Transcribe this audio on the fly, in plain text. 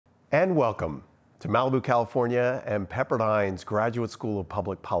And welcome to Malibu, California and Pepperdine's Graduate School of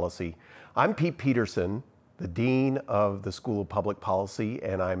Public Policy. I'm Pete Peterson, the Dean of the School of Public Policy,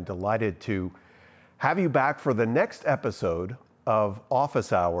 and I'm delighted to have you back for the next episode of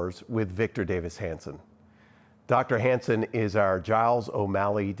Office Hours with Victor Davis Hanson. Dr. Hanson is our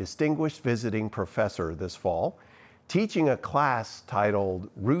Giles-O'Malley Distinguished Visiting Professor this fall, teaching a class titled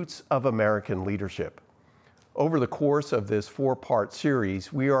Roots of American Leadership. Over the course of this four-part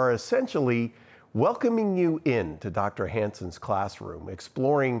series, we are essentially welcoming you into Dr. Hanson's classroom,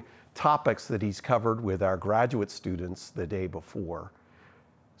 exploring topics that he's covered with our graduate students the day before.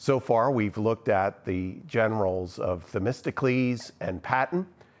 So far, we've looked at the generals of Themistocles and Patton,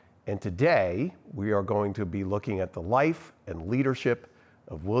 and today we are going to be looking at the life and leadership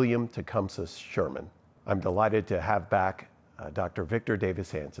of William Tecumseh Sherman. I'm delighted to have back Dr. Victor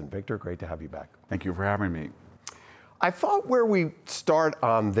Davis Hanson. Victor, great to have you back. Thank you for having me. I thought where we start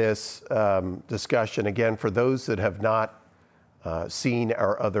on this discussion, again, for those that have not seen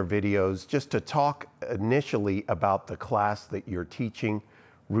our other videos, just to talk initially about the class that you're teaching,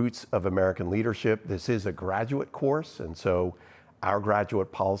 Roots of American Leadership. This is a graduate course, and so our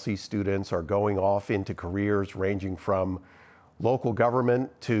graduate policy students are going off into careers ranging from local government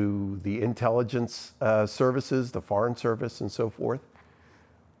to the intelligence services, the Foreign Service, and so forth.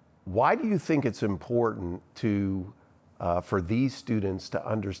 Why do you think it's important to for these students to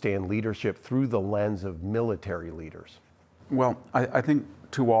understand leadership through the lens of military leaders? Well, I think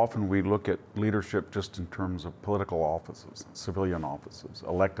too often we look at leadership just in terms of political offices, civilian offices,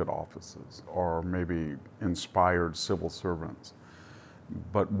 elected offices, or maybe inspired civil servants.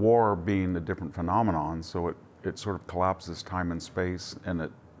 But war being a different phenomenon, so it sort of collapses time and space, and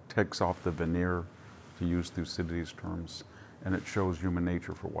it takes off the veneer, to use Thucydides' terms, and it shows human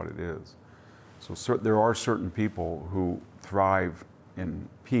nature for what it is. So there are certain people who thrive in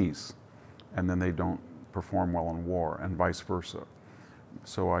peace, and then they don't perform well in war, and vice versa.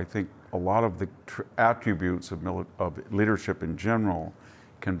 So I think a lot of the attributes of leadership in general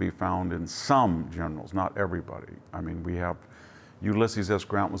can be found in some generals, not everybody. I mean, we have Ulysses S.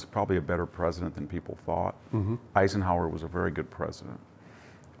 Grant was probably a better president than people thought. Mm-hmm. Eisenhower was a very good president.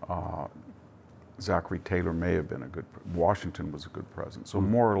 Zachary Taylor may have been a good, Washington was a good president. So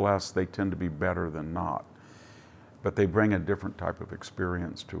more or less, they tend to be better than not. But they bring a different type of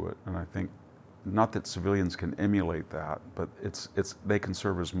experience to it. And I think, not that civilians can emulate that, but they can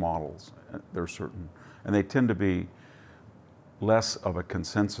serve as models. They're certain, and they tend to be less of a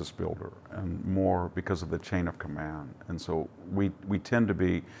consensus builder and more because of the chain of command. And so we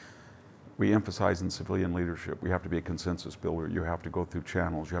emphasize in civilian leadership, we have to be a consensus builder. You have to go through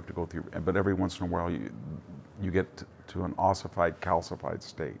channels, you have to go through, but every once in a while you get to an ossified, calcified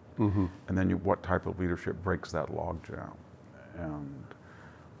state. Mm-hmm. And then what type of leadership breaks that logjam, and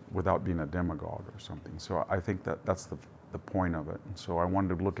without being a demagogue or something. So I think that's the point of it. And so I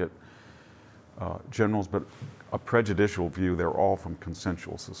wanted to look at generals, but a prejudicial view, they're all from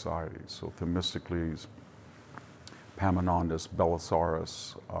consensual societies. So Themistocles, Epaminondas,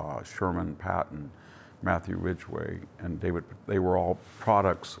 Belisarius, Sherman, Patton, Matthew Ridgway, and David, they were all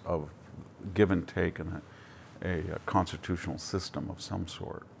products of give and take in a constitutional system of some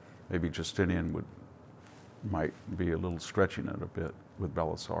sort. Maybe Justinian might be a little stretching it a bit with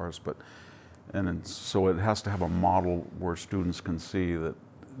Belisarius, so it has to have a model where students can see that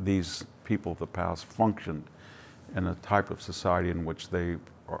these people of the past functioned in a type of society in which they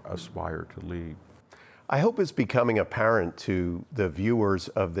aspire to lead. I hope it's becoming apparent to the viewers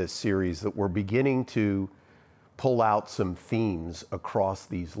of this series that we're beginning to pull out some themes across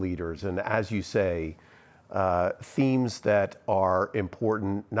these leaders. And as you say, themes that are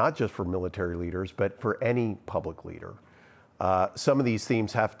important not just for military leaders, but for any public leader. Some of these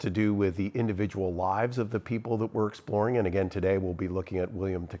themes have to do with the individual lives of the people that we're exploring. And again, today we'll be looking at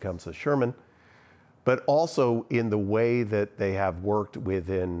William Tecumseh Sherman, but also in the way that they have worked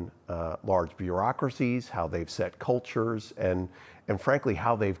within large bureaucracies, how they've set cultures, and frankly,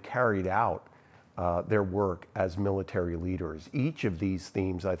 how they've carried out their work as military leaders. Each of these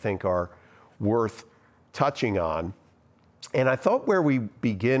themes, I think, are worth touching on. And I thought where we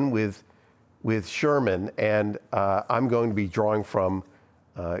begin with Sherman, and I'm going to be drawing from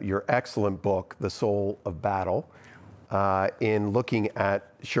your excellent book, The Soul of Battle, in looking at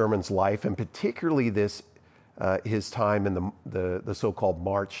Sherman's life, and particularly his time in the so-called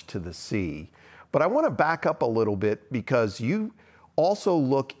March to the Sea. But I want to back up a little bit because you also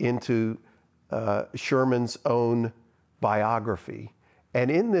look into Sherman's own biography. And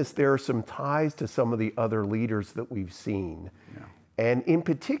in this, there are some ties to some of the other leaders that we've seen. Yeah. And in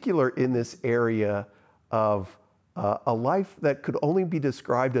particular, in this area of a life that could only be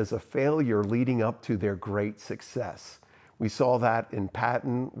described as a failure leading up to their great success. We saw that in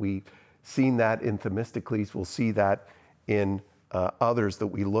Patton. We've seen that in Themistocles. We'll see that in others that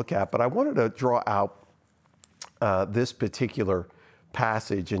we look at. But I wanted to draw out this particular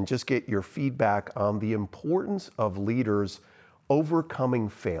passage and just get your feedback on the importance of leaders overcoming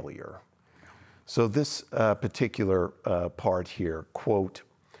failure. So this particular part here, quote,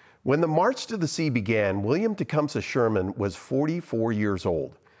 "When the March to the Sea began, William Tecumseh Sherman was 44 years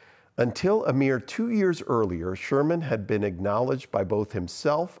old. Until a mere 2 years earlier, Sherman had been acknowledged by both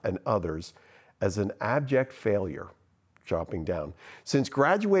himself and others as an abject failure." Chopping down. "Since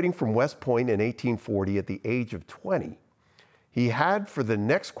graduating from West Point in 1840 at the age of 20, he had for the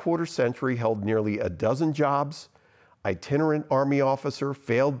next quarter century held nearly a dozen jobs: itinerant army officer,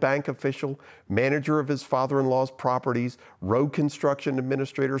 failed bank official, manager of his father-in-law's properties, road construction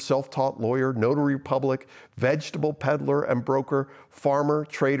administrator, self-taught lawyer, notary public, vegetable peddler and broker, farmer,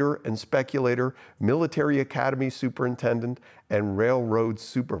 trader and speculator, military academy superintendent, and railroad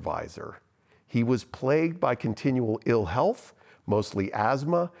supervisor. He was plagued by continual ill health, mostly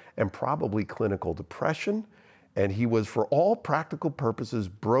asthma and probably clinical depression, and he was for all practical purposes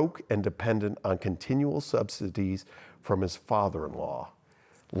broke and dependent on continual subsidies from his father-in-law.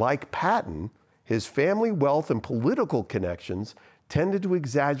 Like Patton, his family wealth and political connections tended to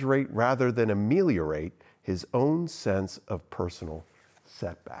exaggerate rather than ameliorate his own sense of personal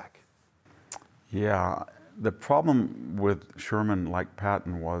setback." Yeah, the problem with Sherman, like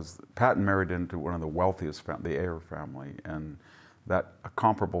Patton, was Patton married into one of the wealthiest, the Eyre family, and that a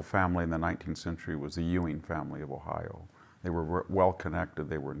comparable family in the 19th century was the Ewing family of Ohio. They were well connected.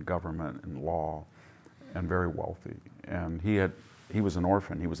 They were in government and law, and very wealthy. And he was an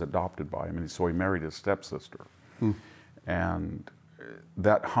orphan. He was adopted by him, and so he married his stepsister. And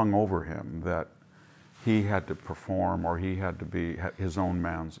that hung over him, that he had to perform, or he had to be his own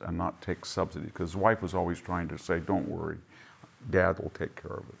man's and not take subsidy, because his wife was always trying to say, "Don't worry, Dad will take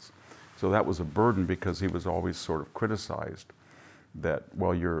care of us." So that was a burden, because he was always sort of criticized that,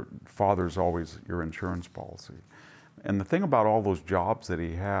 well, your father's always your insurance policy. And the thing about all those jobs that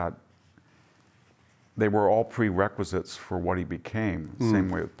he had, they were all prerequisites for what he became, same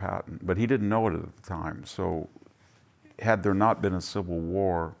way with Patton. But he didn't know it at the time. So had there not been a civil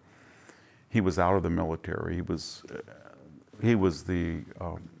war, he was out of the military. He was the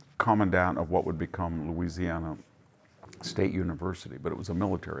commandant of what would become Louisiana State University, but it was a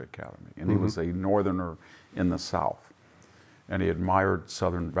military academy. And he was a northerner in the South. And he admired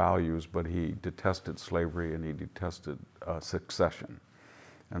Southern values, but he detested slavery and he detested succession.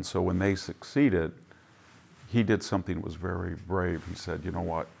 And so when they succeeded, he did something that was very brave. He said, "You know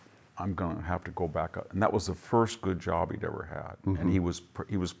what, I'm going to have to go back up." And that was the first good job he'd ever had. And he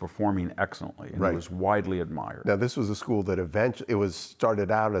was performing excellently, and he was widely admired. Now, this was a school that eventually,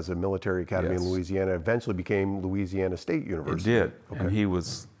 started out as a military academy in Louisiana, eventually became Louisiana State University. It did, and he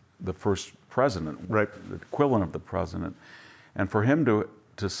was the first president, the equivalent of the president. And for him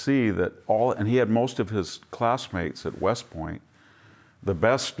to see that and he had most of his classmates at West Point, the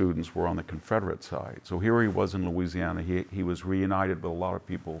best students were on the Confederate side. So here he was in Louisiana. He was reunited with a lot of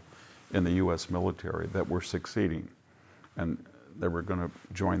people in the U.S. military that were succeeding, and they were going to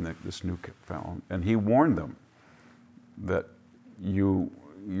join this new found. And he warned them that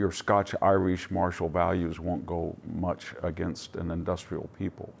your Scotch-Irish martial values won't go much against an industrial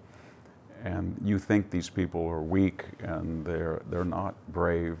people. And you think these people are weak, and they're not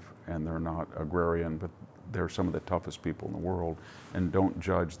brave, and they're not agrarian, but they're some of the toughest people in the world. And don't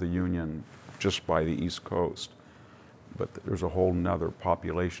judge the Union just by the East Coast. But there's a whole nother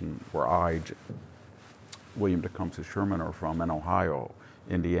population where William Tecumseh Sherman, are from in Ohio,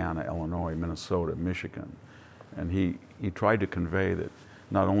 Indiana, Illinois, Minnesota, Michigan. And he tried to convey that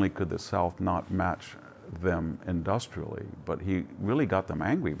not only could the South not match them industrially, but he really got them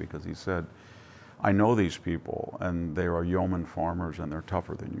angry, because he said, "I know these people, and they are yeoman farmers, and they're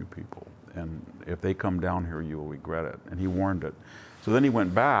tougher than you people. And if they come down here, you will regret it." And he warned it. So then he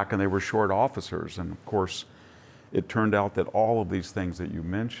went back, and they were short officers. And of course, it turned out that all of these things that you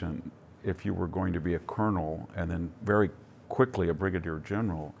mentioned, if you were going to be a colonel and then very quickly a brigadier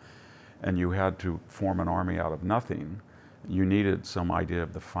general, and you had to form an army out of nothing, you needed some idea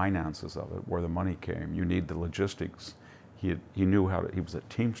of the finances of it, where the money came. You need the logistics. He knew he was a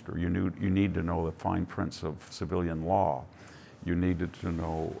teamster. You need to know the fine prints of civilian law. You needed to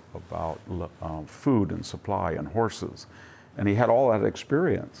know about food and supply and horses. And he had all that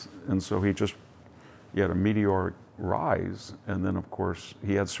experience. And so he had a meteoric rise. And then, of course,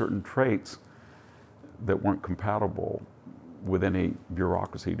 he had certain traits that weren't compatible with any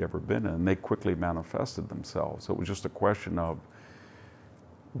bureaucracy he'd ever been in. And they quickly manifested themselves. So it was just a question of,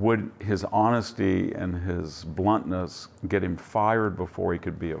 would his honesty and his bluntness get him fired before he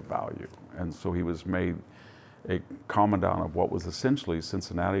could be of value? And so he was made a commandant of what was essentially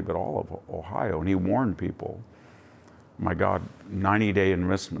Cincinnati, but all of Ohio. And he warned people, my God, 90-day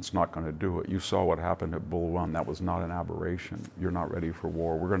enlistment's not going to do it. You saw what happened at Bull Run. That was not an aberration. You're not ready for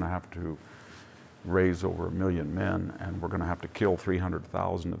war. We're going to have to raise over 1 million men, and we're going to have to kill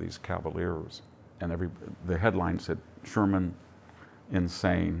 300,000 of these Cavaliers. And the headline said, Sherman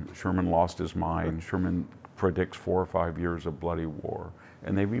insane, Sherman lost his mind, Sherman predicts 4 or 5 years of bloody war.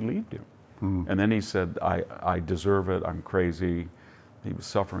 And they believed him. And then he said, I deserve it, I'm crazy. He was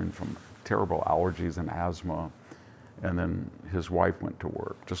suffering from terrible allergies and asthma. And then his wife went to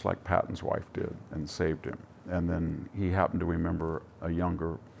work, just like Patton's wife did, and saved him. And then he happened to remember a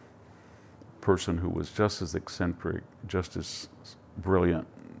younger person who was just as eccentric, just as brilliant,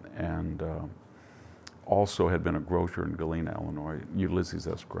 and also had been a grocer in Galena, Illinois, Ulysses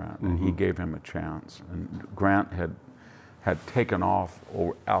S. Grant. And he gave him a chance. And Grant had taken off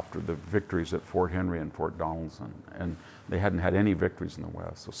after the victories at Fort Henry and Fort Donelson, and they hadn't had any victories in the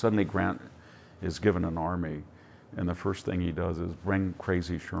West. So suddenly Grant is given an army, and the first thing he does is bring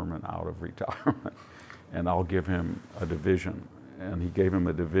crazy Sherman out of retirement, and I'll give him a division. And he gave him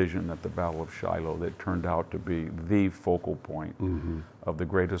a division at the Battle of Shiloh that turned out to be the focal point of the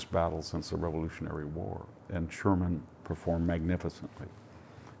greatest battle since the Revolutionary War. And Sherman performed magnificently.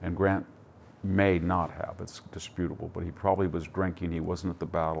 And Grant may not have, it's disputable, but he probably was drinking, he wasn't at the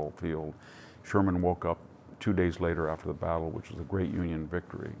battlefield. Sherman woke up 2 days later after the battle, which was a great Union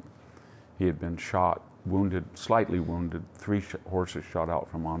victory. He had been shot, wounded, slightly wounded, 3 horses shot out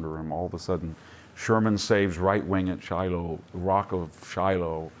from under him. All of a sudden, Sherman saves right wing at Shiloh, the Rock of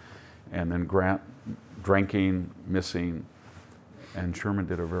Shiloh, and then Grant drinking, missing, and Sherman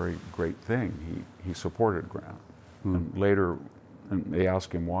did a very great thing. He supported Grant. And later, and they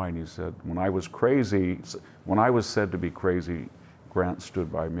asked him why, and he said, when I was said to be crazy, Grant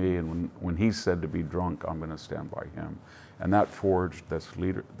stood by me, and when he's said to be drunk, I'm going to stand by him. And that forged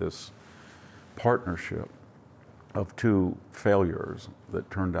this partnership of 2 failures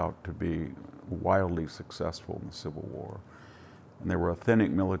that turned out to be wildly successful in the Civil War. And they were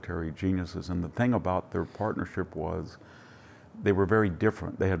authentic military geniuses. And the thing about their partnership was they were very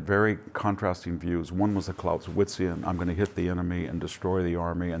different. They had very contrasting views. One was a Clausewitzian, I'm going to hit the enemy and destroy the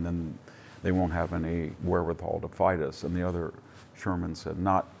army, and then they won't have any wherewithal to fight us. And the other, Sherman said,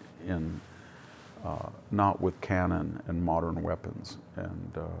 not with cannon and modern weapons,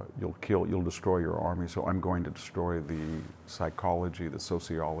 and you'll destroy your army, so I'm going to destroy the psychology, the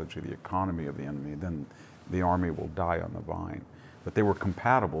sociology, the economy of the enemy, then the army will die on the vine. But they were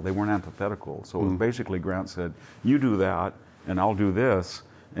compatible, they weren't antithetical. So it was basically Grant said, you do that, and I'll do this,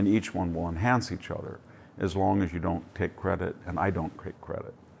 and each one will enhance each other, as long as you don't take credit, and I don't take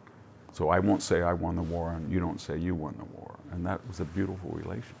credit. So I won't say I won the war, and you don't say you won the war. And that was a beautiful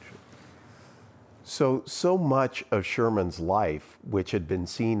relationship. So much of Sherman's life, which had been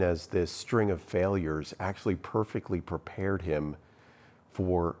seen as this string of failures, actually perfectly prepared him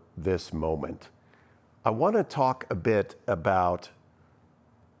for this moment. I want to talk a bit about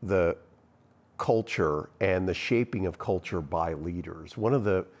the culture and the shaping of culture by leaders. One of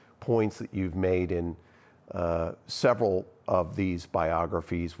the points that you've made in several of these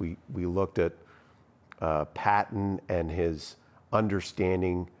biographies, we looked at Patton and his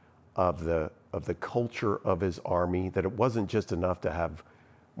understanding of the culture of his army, that it wasn't just enough to have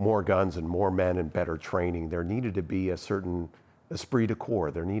more guns and more men and better training. There needed to be a certain esprit de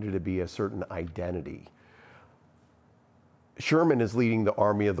corps. There needed to be a certain identity. Sherman is leading the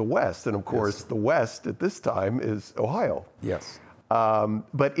Army of the West, and of course, the West at this time is Ohio. Yes.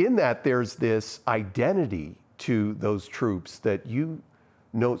 But in that, there's this identity to those troops that you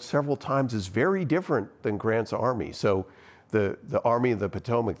note several times is very different than Grant's army. So the Army of the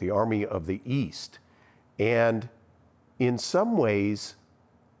Potomac, the Army of the East. And in some ways,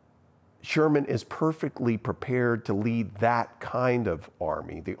 Sherman is perfectly prepared to lead that kind of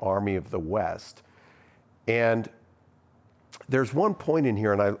army, the Army of the West. And there's one point in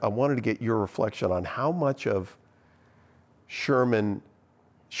here, and I wanted to get your reflection on how much of Sherman's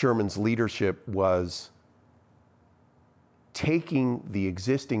leadership was taking the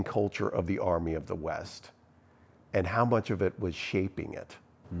existing culture of the Army of the West, and how much of it was shaping it,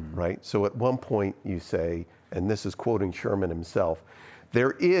 right? So at one point you say, and this is quoting Sherman himself,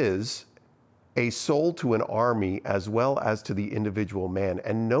 there is a soul to an army as well as to the individual man,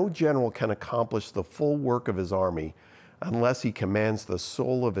 and no general can accomplish the full work of his army unless he commands the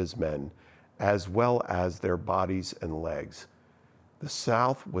soul of his men as well as their bodies and legs. The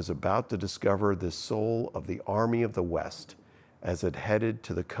South was about to discover the soul of the Army of the West as it headed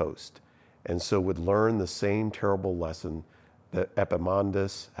to the coast, and so would learn the same terrible lesson that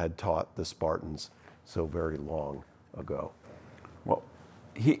Epaminondas had taught the Spartans so very long ago. Well,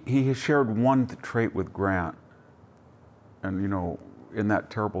 he has shared one trait with Grant, and you know, in that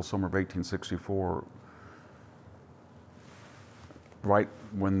terrible summer of 1864, right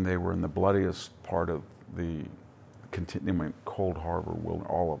when they were in the bloodiest part of the continuing Cold Harbor,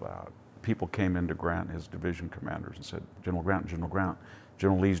 all of that, people came into Grant, his division commanders, and said, General Grant,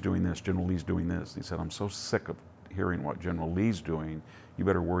 General Lee's doing this, General Lee's doing this. He said, I'm so sick of hearing what General Lee's doing, you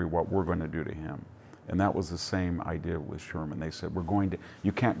better worry what we're going to do to him. And that was the same idea with Sherman. They said,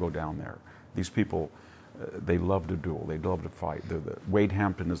 you can't go down there. These people, they love to duel, they love to fight. Wade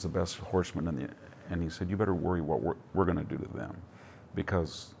Hampton is the best horseman and he said, you better worry what we're going to do to them.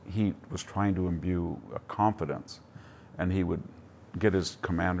 Because he was trying to imbue a confidence, and he would get his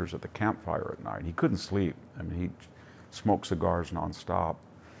commanders at the campfire at night. He couldn't sleep. I mean, he'd smoke cigars nonstop.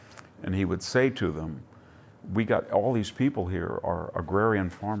 And he would say to them, we got all these people here are agrarian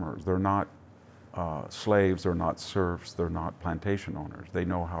farmers. They're not slaves, they're not serfs, they're not plantation owners. They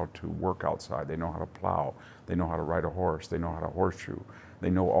know how to work outside, they know how to plow, they know how to ride a horse, they know how to horseshoe, they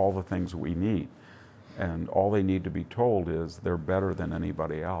know all the things we need. And all they need to be told is they're better than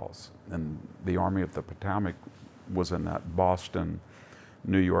anybody else. And the Army of the Potomac was in that Boston,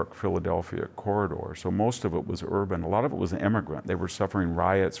 New York, Philadelphia corridor. So most of it was urban. A lot of it was immigrant. They were suffering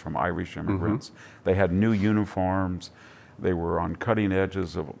riots from Irish immigrants. Mm-hmm. They had new uniforms. They were on cutting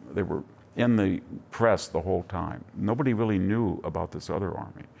edges of, they were in the press the whole time. Nobody really knew about this other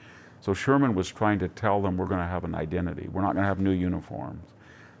army. So Sherman was trying to tell them, we're going to have an identity. We're not going to have new uniforms.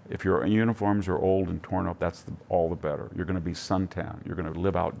 If your uniforms are old and torn up, that's all the better. You're going to be suntan. You're going to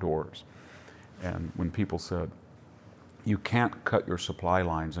live outdoors. And when people said, you can't cut your supply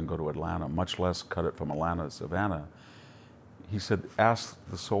lines and go to Atlanta, much less cut it from Atlanta to Savannah, he said, ask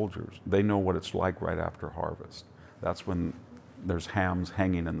the soldiers. They know what it's like right after harvest. That's when there's hams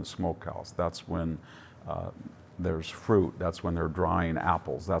hanging in the smokehouse. That's when there's fruit. That's when they're drying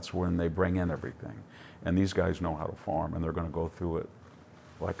apples. That's when they bring in everything. And these guys know how to farm, and they're going to go through it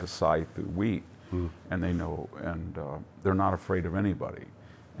like a scythe through wheat. And they know, and they're not afraid of anybody.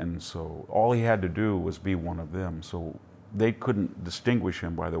 And so all he had to do was be one of them. So they couldn't distinguish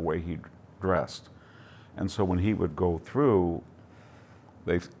him by the way he dressed. And so when he would go through,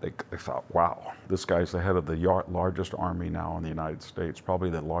 they thought, wow, this guy's the head of the largest army now in the United States,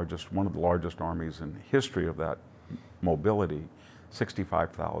 probably the largest, one of the largest armies in history of that mobility,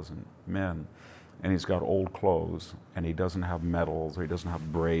 65,000 men. And he's got old clothes, and he doesn't have medals, or he doesn't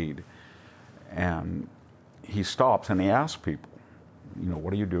have braid. And he stops and he asks people, you know,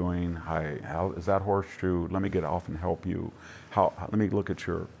 what are you doing? Hi, how is that horseshoe? Let me get off and help you. Let me look at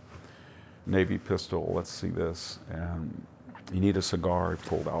your Navy pistol. Let's see this. And you need a cigar. He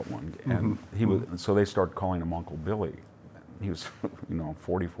pulled out one, and he was. And so they started calling him Uncle Billy. He was,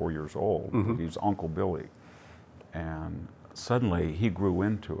 44 years old. He was Uncle Billy, and suddenly he grew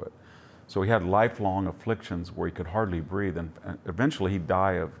into it. So he had lifelong afflictions where he could hardly breathe, and eventually he'd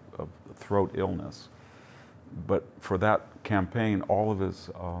die of throat illness. But for that campaign, all of his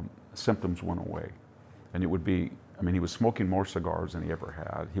symptoms went away. And it would be, he was smoking more cigars than he ever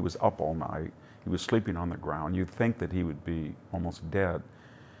had. He was up all night. He was sleeping on the ground. You'd think that he would be almost dead.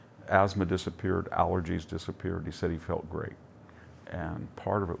 Asthma disappeared, allergies disappeared. He said he felt great. And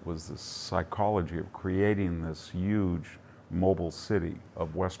part of it was the psychology of creating this huge mobile city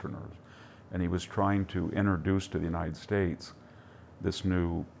of Westerners. And he was trying to introduce to the United States this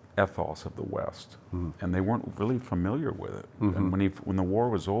new ethos of the West. And they weren't really familiar with it. And when the war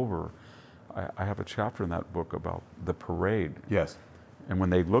was over, I have a chapter in that book about the parade. Yes. And when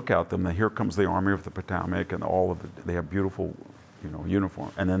they look at them, here comes the Army of the Potomac, and all of it, they have beautiful,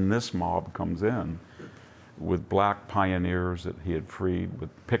 uniform. And then this mob comes in with black pioneers that he had freed, with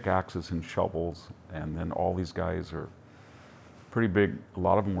pickaxes and shovels, and then all these guys are pretty big. A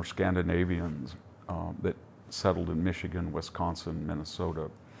lot of them were Scandinavians that settled in Michigan, Wisconsin, Minnesota,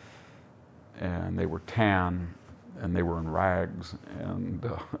 and they were tan, and they were in rags, and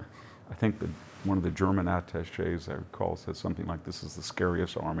I think that one of the German attachés, I recall, said something like, "This is the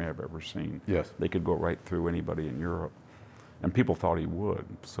scariest army I've ever seen." Yes. They could go right through anybody in Europe, and people thought he would.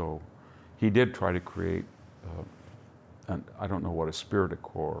 So he did try to create, I don't know what, a spirit de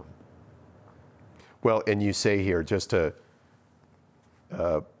corps. Well, and you say here, just to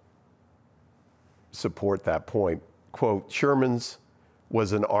support that point, quote, Sherman's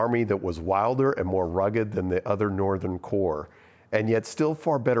was an army that was wilder and more rugged than the other Northern Corps, and yet still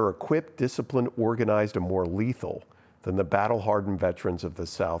far better equipped, disciplined, organized, and more lethal than the battle-hardened veterans of the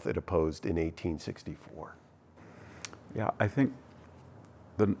South it opposed in 1864. Yeah, I think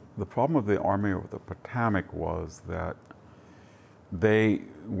the problem of the Army of the Potomac was that they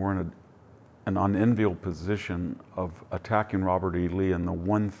were in an unenviable position of attacking Robert E. Lee in the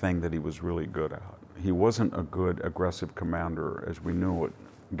one thing that he was really good at. He wasn't a good aggressive commander, as we knew at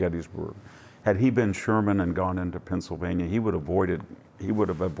Gettysburg. Had he been Sherman and gone into Pennsylvania, he would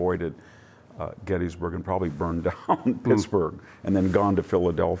have avoided Gettysburg and probably burned down Pittsburgh, and then gone to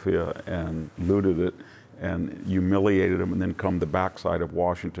Philadelphia and looted it and humiliated him, and then come the backside of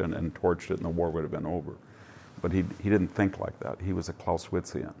Washington and torched it, and the war would have been over. But he didn't think like that. He was a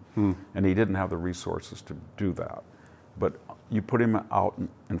Clausewitzian, and he didn't have the resources to do that. But you put him out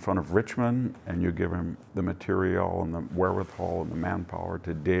in front of Richmond, and you give him the material and the wherewithal and the manpower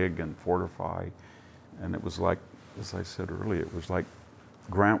to dig and fortify, and it was like, as I said earlier, it was like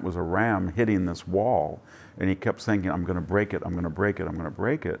Grant was a ram hitting this wall, and he kept thinking, I'm going to break it, I'm going to break it, I'm going to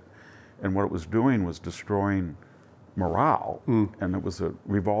break it. And what it was doing was destroying morale, and it was a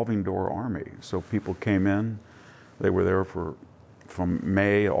revolving door army. So people came in, they were there from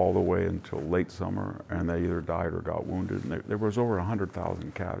May all the way until late summer, and they either died or got wounded. And there was over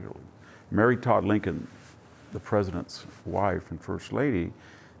 100,000 casualties. Mary Todd Lincoln, the president's wife and first lady,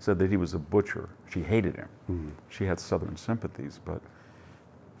 said that he was a butcher. She hated him. She had Southern sympathies, but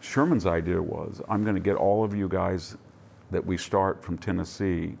Sherman's idea was, I'm going to get all of you guys that we start from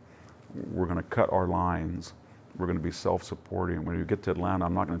Tennessee. We're going to cut our lines. We're going to be self-supporting. When you get to Atlanta,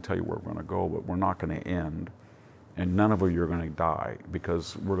 I'm not going to tell you where we're going to go, but we're not going to end. And none of you are going to die,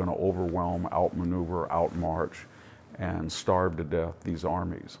 because we're going to overwhelm, outmaneuver, outmarch, and starve to death these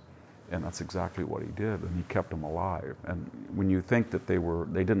armies. And that's exactly what he did, and he kept them alive. And when you think that they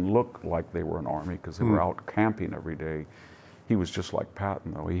didn't look like they were an army because they were out camping every day, he was just like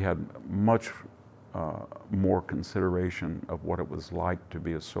Patton, though. He had much more consideration of what it was like to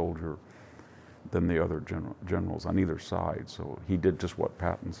be a soldier than the other generals on either side. So he did just what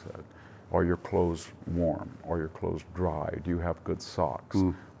Patton said. Are your clothes warm? Are your clothes dry? Do you have good socks?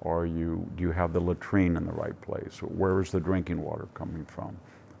 Do you have the latrine in the right place? Where is the drinking water coming from?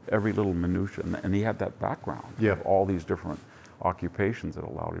 Every little minutia, and he had that background of all these different occupations that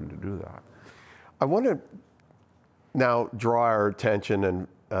allowed him to do that. I want to now draw our attention and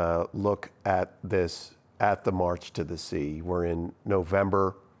look at this, at the March to the Sea. We're in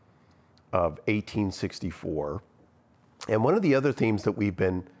November of 1864. And one of the other themes that we've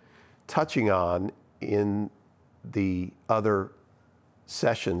been touching on in the other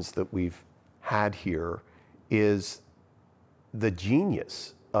sessions that we've had here is the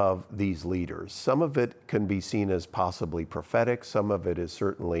genius of these leaders. Some of it can be seen as possibly prophetic. Some of it is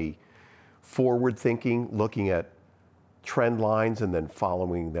certainly forward-thinking, looking at trend lines and then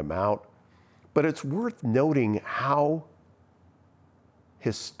following them out. But it's worth noting how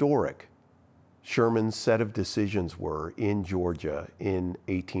historic Sherman's set of decisions were in Georgia in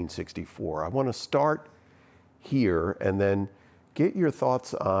 1864. I want to start here and then get your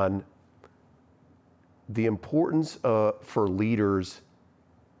thoughts on the importance for leaders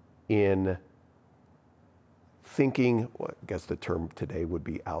in thinking, well, I guess the term today would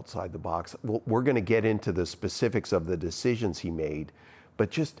be outside the box. Well, we're going to get into the specifics of the decisions he made,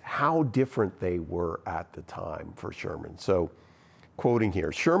 but just how different they were at the time for Sherman. So, quoting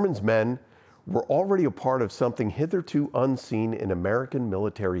here, Sherman's men were already a part of something hitherto unseen in American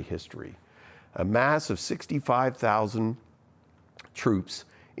military history. A mass of 65,000 troops,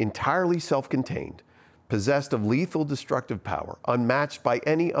 entirely self-contained, possessed of lethal destructive power, unmatched by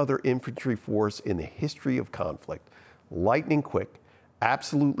any other infantry force in the history of conflict, lightning quick,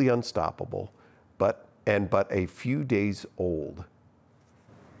 absolutely unstoppable, but a few days old.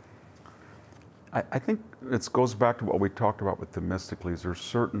 I think it goes back to what we talked about with Themistocles. There's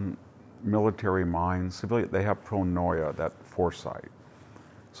certain military minds, civilian, they have pronoia, that foresight.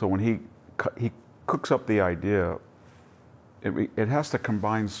 So when he cooks up the idea, it has to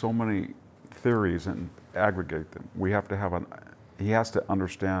combine so many theories and aggregate them. He has to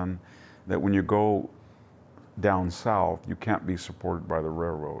understand that when you go down south, you can't be supported by the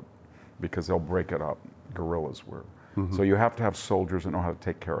railroad because they'll break it up, guerrillas were. So you have to have soldiers that know how to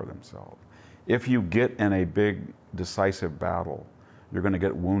take care of themselves. If you get in a big decisive battle, you're going to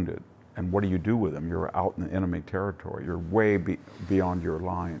get wounded. And what do you do with them? You're out in the enemy territory. You're way beyond your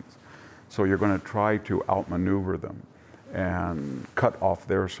lines. So you're going to try to outmaneuver them and cut off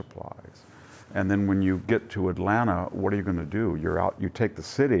their supplies. And then when you get to Atlanta, what are you going to do? You're out, you take the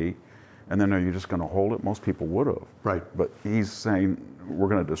city, and then are you just going to hold it? Most people would have. Right. But he's saying, we're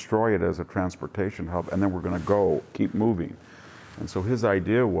going to destroy it as a transportation hub, and then we're going to keep moving. And so his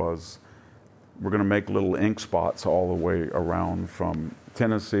idea was, we're going to make little ink spots all the way around from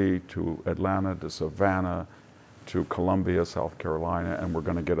Tennessee to Atlanta to Savannah to Columbia, South Carolina, and we're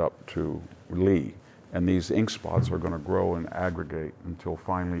going to get up to Lee. And these ink spots are going to grow and aggregate until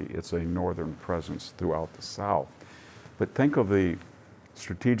finally it's a northern presence throughout the South. But think of the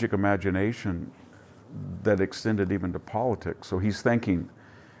strategic imagination that extended even to politics. So he's thinking,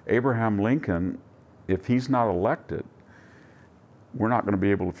 Abraham Lincoln, if he's not elected, we're not going to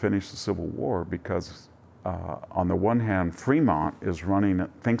be able to finish the Civil War because on the one hand, Fremont is running,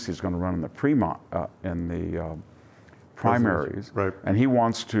 thinks he's going to run in the primaries, right. And he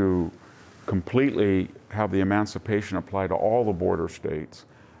wants to completely have the emancipation apply to all the border states,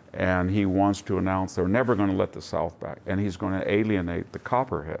 and he wants to announce they're never going to let the South back, and he's going to alienate the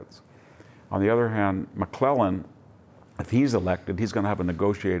Copperheads. On the other hand, McClellan, if he's elected, he's going to have a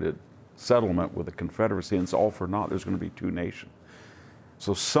negotiated settlement with the Confederacy, and it's all for naught. There's going to be two nations.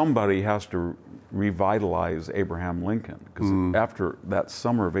 So somebody has to revitalize Abraham Lincoln, because after that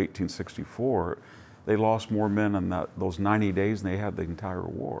summer of 1864, they lost more men in those 90 days than they had the entire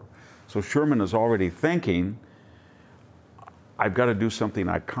war. So Sherman is already thinking, I've got to do something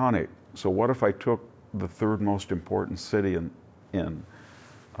iconic. So what if I took the third most important city in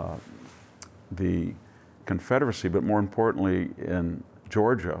the Confederacy, but more importantly in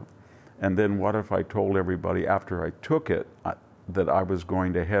Georgia, and then what if I told everybody after I took it that I was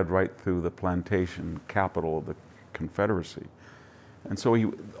going to head right through the plantation capital of the Confederacy? And so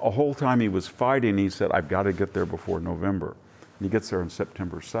a whole time he was fighting, he said, I've got to get there before November. And he gets there on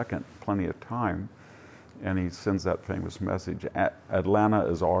September 2nd, plenty of time, and he sends that famous message, Atlanta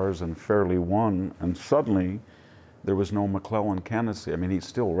is ours and fairly won, and suddenly there was no McClellan candidacy. I mean, he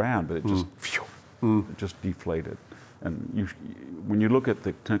still ran, but it just, it just deflated. And when you look at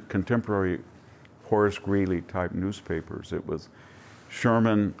the contemporary Horace Greeley type newspapers, it was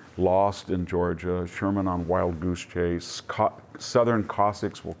Sherman lost in Georgia, Sherman on wild goose chase, Southern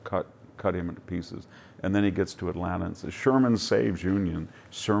Cossacks will cut him into pieces. And then he gets to Atlanta and says, Sherman saves Union,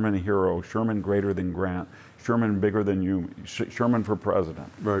 Sherman hero, Sherman greater than Grant, Sherman bigger than you, Sherman for president.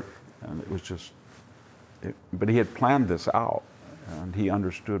 Right. And it was just, but he had planned this out, and he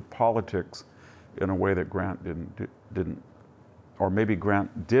understood politics in a way that Grant didn't, or maybe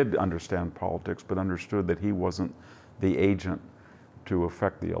Grant did understand politics, but understood that he wasn't the agent to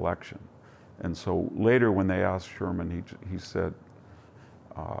affect the election. And so later when they asked Sherman, he said,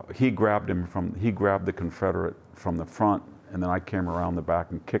 he grabbed the Confederate from the front, and then I came around the back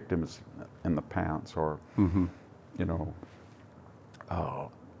and kicked him in the pants, or, you know,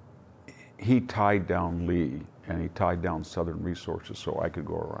 he tied down Lee, and he tied down Southern resources so I could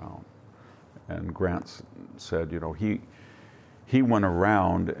go around. And Grant said, you know, he went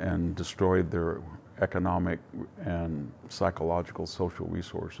around and destroyed their economic and psychological social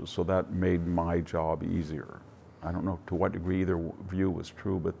resources, so that made my job easier. I don't know to what degree either view was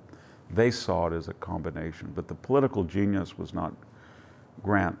true, but they saw it as a combination. But the political genius was not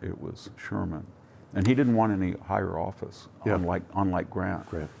Grant, it was Sherman. And he didn't want any higher office, unlike Grant.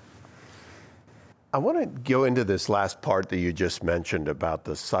 I want to go into this last part that you just mentioned about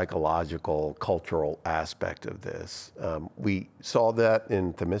the psychological, cultural aspect of this. We saw that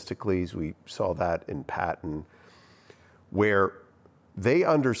in Themistocles, we saw that in Patton, where they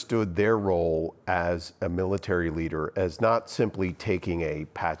understood their role as a military leader as not simply taking a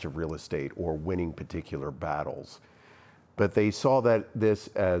patch of real estate or winning particular battles, but they saw that this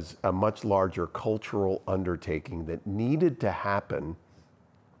as a much larger cultural undertaking that needed to happen.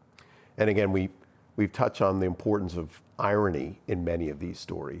 And again, we've touched on the importance of irony in many of these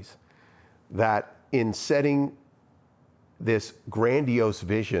stories, that in setting this grandiose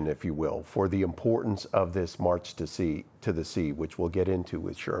vision, if you will, for the importance of this march to the sea, which we'll get into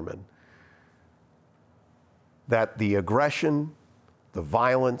with Sherman, that the aggression, the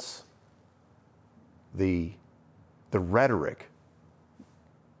violence, the rhetoric,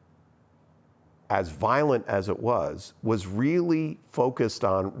 as violent as it was really focused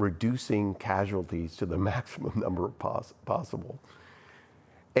on reducing casualties to the maximum number possible.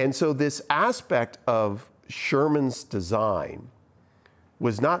 And so this aspect of Sherman's design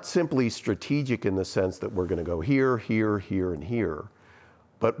was not simply strategic in the sense that we're going to go here, here, here, and here,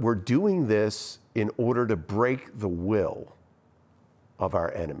 but we're doing this in order to break the will of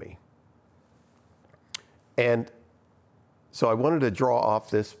our enemy. And so I wanted to draw off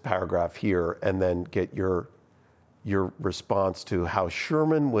this paragraph here and then get your response to how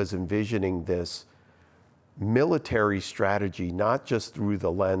Sherman was envisioning this military strategy, not just through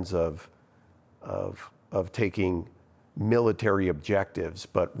the lens of taking military objectives,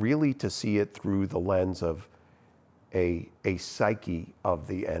 but really to see it through the lens of a psyche of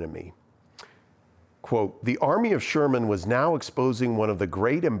the enemy. Quote, "The army of Sherman was now exposing one of the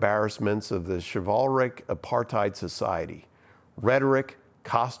great embarrassments of the chivalric apartheid society. Rhetoric,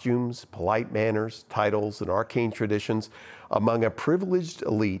 costumes, polite manners, titles, and arcane traditions among a privileged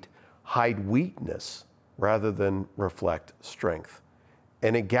elite hide weakness rather than reflect strength.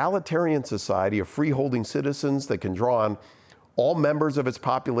 An egalitarian society of freeholding citizens that can draw on all members of its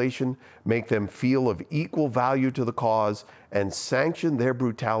population, make them feel of equal value to the cause, and sanction their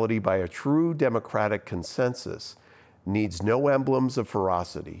brutality by a true democratic consensus, needs no emblems of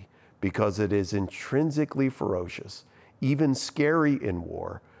ferocity because it is intrinsically ferocious, even scary in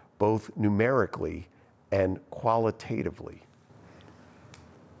war, both numerically and qualitatively."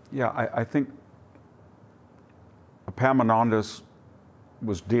 Yeah, I think Epaminondas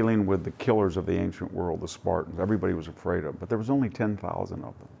was dealing with the killers of the ancient world, the Spartans. Everybody was afraid of them, but there was only 10,000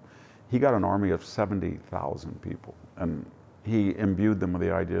 of them. He got an army of 70,000 people, and he imbued them with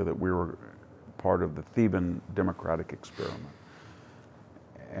the idea that we were part of the Theban democratic experiment.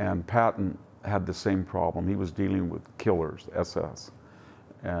 And Patton had the same problem. He was dealing with killers, SS,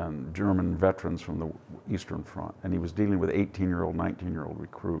 and German veterans from the Eastern Front, and he was dealing with 18-year-old, 19-year-old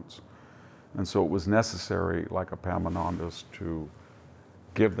recruits. And so it was necessary, like Epaminondas, to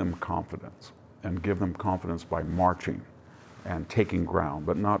give them confidence, and give them confidence by marching and taking ground,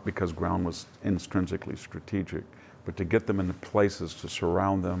 but not because ground was intrinsically strategic, but to get them into places to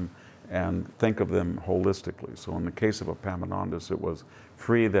surround them and think of them holistically. So in the case of Epaminondas, it was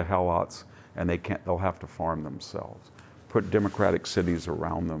free the helots, and they'll have to farm themselves. Put democratic cities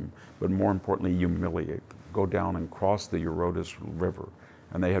around them, but more importantly, humiliate them. Go down and cross the Eurotas River.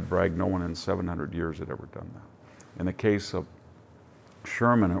 And they had bragged no one in 700 years had ever done that. In the case of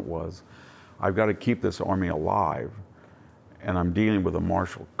Sherman, it was, I've got to keep this army alive, and I'm dealing with a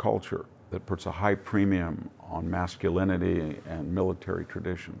martial culture that puts a high premium on masculinity and military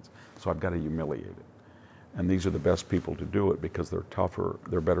traditions. So I've got to humiliate it. And these are the best people to do it because they're tougher,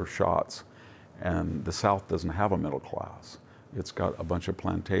 they're better shots. And the South doesn't have a middle class. It's got a bunch of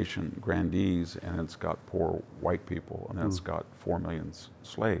plantation grandees, and it's got poor white people, and it's got 4 million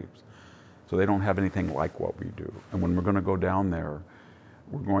slaves. So they don't have anything like what we do. And when we're going to go down there,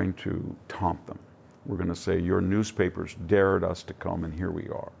 we're going to taunt them. We're going to say, your newspapers dared us to come, and here we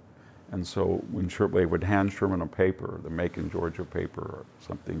are. And so when they would hand Sherman a paper, the Macon, Georgia paper or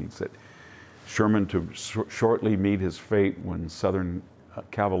something, he said, Sherman to shortly meet his fate when Southern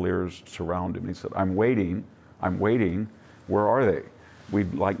cavaliers surround him. He said, I'm waiting, where are they?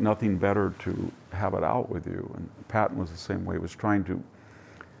 We'd like nothing better to have it out with you. And Patton was the same way. He was trying to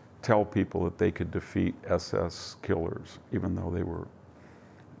tell people that they could defeat SS killers, even though they were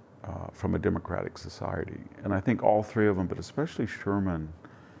from a democratic society. And I think all three of them, but especially Sherman,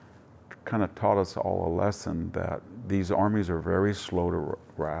 kind of taught us all a lesson that these armies are very slow to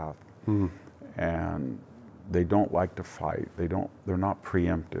wrath, and they don't like to fight. They're not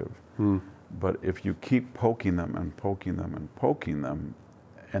preemptive. But if you keep poking them and poking them and poking them,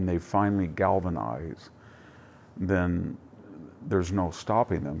 and they finally galvanize, then there's no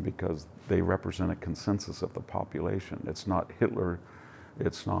stopping them because they represent a consensus of the population. It's not Hitler,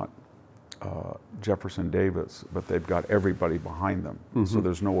 it's not Jefferson Davis, but they've got everybody behind them. So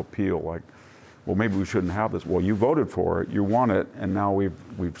there's no appeal like, well, maybe we shouldn't have this. Well, you voted for it, you want it, and now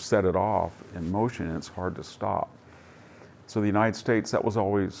we've set it off in motion, and it's hard to stop. So the United States, that was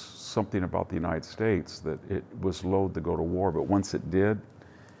always something about the United States, that it was loath to go to war, but once it did,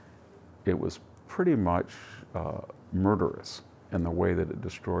 it was pretty much murderous in the way that it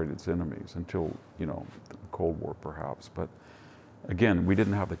destroyed its enemies until, the Cold War perhaps. But again, we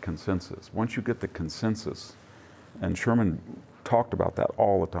didn't have the consensus. Once you get the consensus, and Sherman talked about that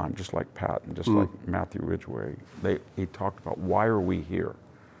all the time, just like Patton, just like Matthew Ridgway. He talked about, why are we here?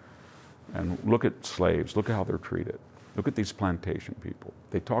 And look at slaves, look at how they're treated. Look at these plantation people.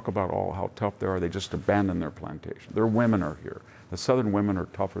 They talk about how tough they are. They just abandon their plantation. Their women are here. The Southern women are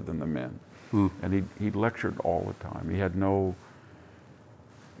tougher than the men. And he lectured all the time. He had no,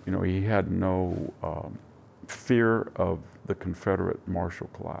 fear of the Confederate martial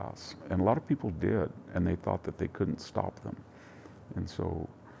class. And a lot of people did, and they thought that they couldn't stop them. And so,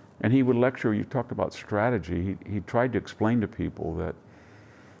 and he would lecture, you talked about strategy, he tried to explain to people that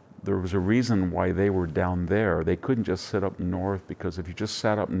there was a reason why they were down there. They couldn't just sit up north, because if you just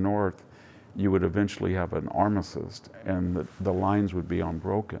sat up north, you would eventually have an armistice, and the lines would be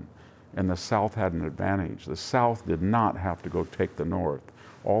unbroken. And the South had an advantage. The South did not have to go take the North.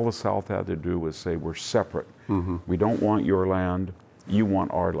 All the South had to do was say, we're separate. We don't want your land, you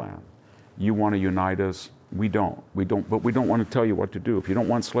want our land. You want to unite us, we don't. But we don't want to tell you what to do. If you don't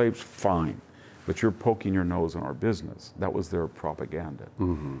want slaves, fine. but you're poking your nose in our business. That was their propaganda.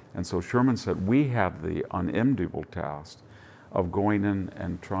 And so Sherman said, we have the unenviable task of going in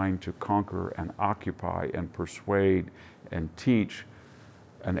and trying to conquer and occupy and persuade and teach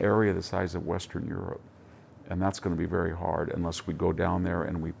an area the size of Western Europe. And that's going to be very hard unless we go down there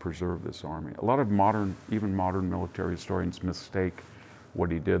and we preserve this army. A lot of modern, even modern military historians mistake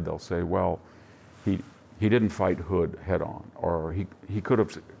what he did. They'll say, well, he didn't fight Hood head on, or he could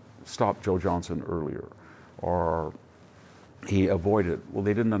have stopped Joe Johnson earlier, or he avoided. Well,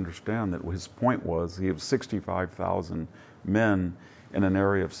 they didn't understand that his point was he had 65,000 men in an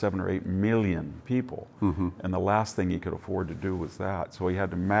area of 7 or 8 million people. And the last thing he could afford to do was that. So he had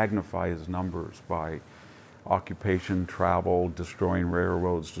to magnify his numbers by occupation, travel, destroying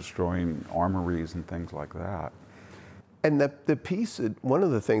railroads, destroying armories and things like that. And the piece, one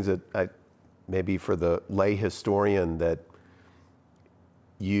of the things that maybe for the lay historian that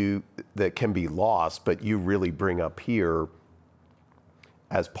can be lost, but you really bring up here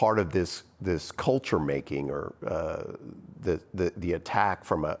as part of this culture making, or the attack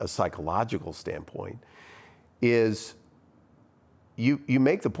from a psychological standpoint, is you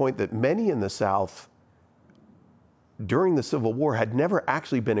make the point that many in the South during the Civil War had never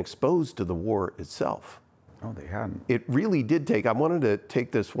actually been exposed to the war itself. No, they hadn't. It really did take, I wanted to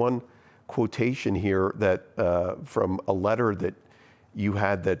take this one quotation here that from a letter that you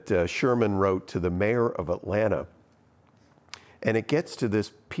had that Sherman wrote to the mayor of Atlanta. And it gets to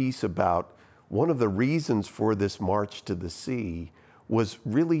this piece about one of the reasons for this march to the sea was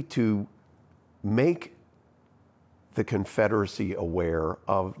really to make the Confederacy aware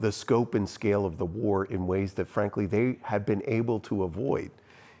of the scope and scale of the war in ways that, frankly, they had been able to avoid.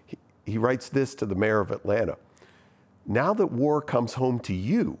 He writes this to the mayor of Atlanta: "Now that war comes home to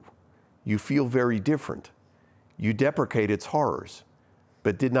you, you feel very different. You deprecate its horrors,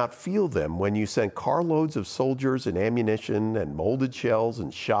 but did not feel them when you sent carloads of soldiers and ammunition and molded shells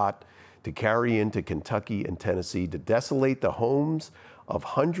and shot to carry into Kentucky and Tennessee to desolate the homes of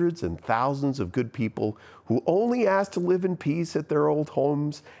hundreds and thousands of good people who only asked to live in peace at their old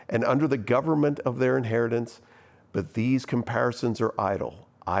homes and under the government of their inheritance. But these comparisons are idle.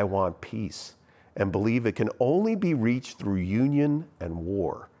 I want peace and believe it can only be reached through union and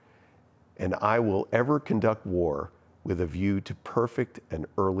war. And I will ever conduct war with a view to perfect and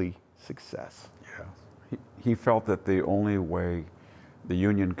early success." Yeah. He felt that the only way the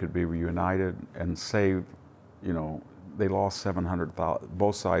Union could be reunited and save, they lost 700,000,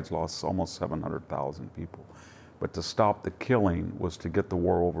 both sides lost almost 700,000 people. But to stop the killing was to get the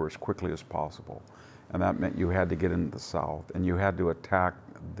war over as quickly as possible. And that meant you had to get into the South, and you had to attack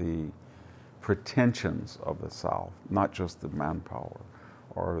the pretensions of the South, not just the manpower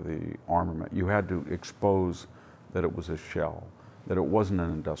or the armament. You had to expose that it was a shell, that it wasn't an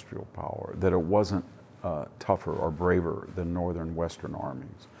industrial power, that it wasn't tougher or braver than Northern Western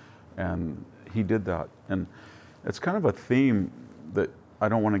armies. And he did that. And it's kind of a theme that I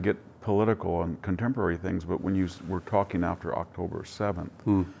don't want to get political on contemporary things, but when you were talking after October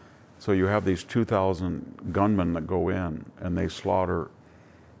 7th, so you have these 2,000 gunmen that go in and they slaughter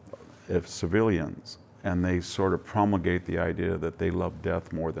civilians, and they sort of promulgate the idea that they love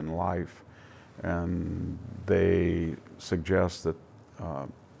death more than life. And they suggest that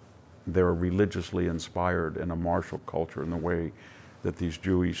they're religiously inspired in a martial culture in the way that these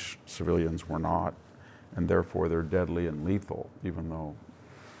Jewish civilians were not, and therefore they're deadly and lethal, even though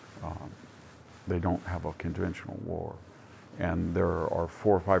they don't have a conventional war. And there are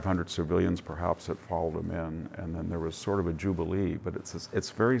 400 or 500 civilians perhaps that followed them in, and then there was sort of a jubilee, but it's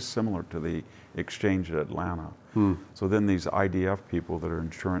very similar to the exchange at Atlanta. So then these IDF people that are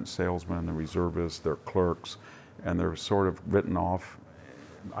insurance salesmen, the reservists, they're clerks, and they're sort of written off,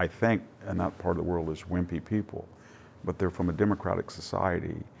 I think, in that part of the world as wimpy people, but they're from a democratic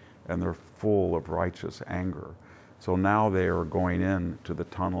society, and they're full of righteous anger. So now they are going into the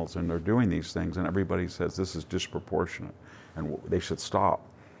tunnels and they're doing these things, and everybody says this is disproportionate and they should stop.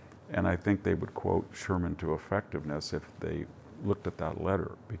 And I think they would quote Sherman to effectiveness if they looked at that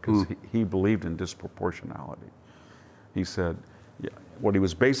letter, because he believed in disproportionality. He said, what he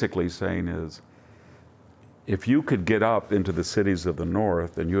was basically saying is, if you could get up into the cities of the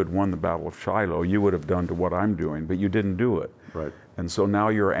North and you had won the Battle of Shiloh, you would have done to what I'm doing, but you didn't do it. Right. And so now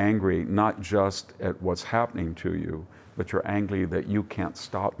you're angry, not just at what's happening to you, but you're angry that you can't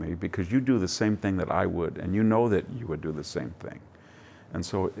stop me because you do the same thing that I would, and you know that you would do the same thing. And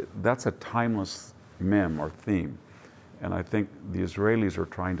so that's a timeless meme or theme. And I think the Israelis are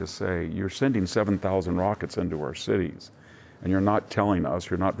trying to say, you're sending 7,000 rockets into our cities, and you're not telling us,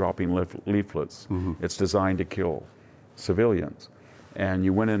 you're not dropping leaflets. It's designed to kill civilians. And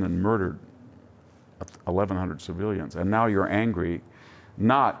you went in and murdered 1,100 civilians. And now you're angry,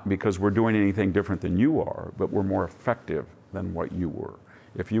 not because we're doing anything different than you are, but we're more effective than what you were.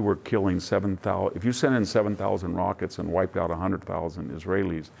 If you were killing 7,000, if you sent in 7,000 rockets and wiped out 100,000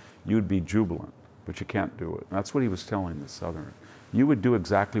 Israelis, you'd be jubilant, but you can't do it. And that's what he was telling the Southerners. You would do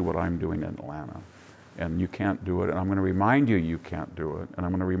exactly what I'm doing in Atlanta, and you can't do it, and I'm going to remind you you can't do it, and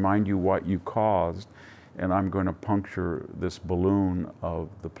I'm going to remind you what you caused, and I'm going to puncture this balloon of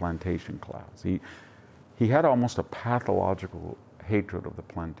the plantation class. He had almost a pathological hatred of the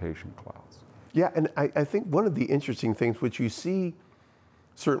plantation class. Yeah, and I think one of the interesting things, which you see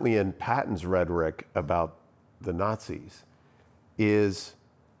certainly in Patton's rhetoric about the Nazis, is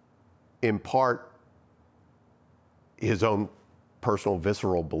in part his own personal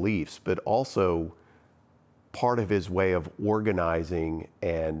visceral beliefs, but also part of his way of organizing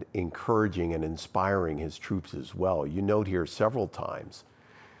and encouraging and inspiring his troops as well. You note here several times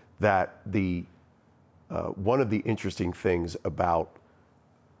that one of the interesting things about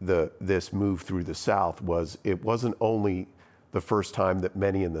this move through the South was it wasn't only the first time that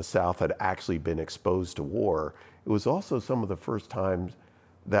many in the South had actually been exposed to war, it was also some of the first times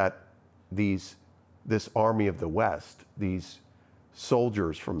that this army of the West, these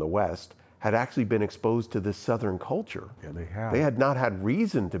soldiers from the West, had actually been exposed to this Southern culture. Yeah, they have. They had not had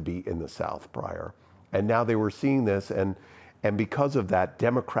reason to be in the South prior, and now they were seeing this, and because of that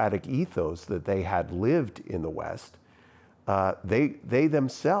democratic ethos that they had lived in the West, they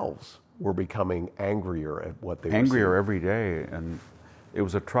themselves were becoming angrier at what they were seeing. Angrier every day, and it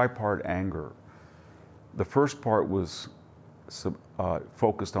was a tripart anger. The first part was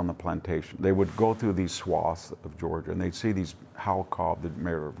focused on the plantation. They would go through these swaths of Georgia, and they'd see these Hal Cobb, the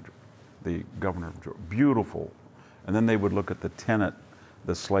governor of Georgia, beautiful. And then they would look at the tenant,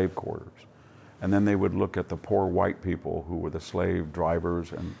 the slave quarters. And then they would look at the poor white people who were the slave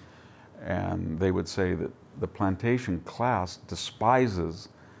drivers, and they would say that the plantation class despises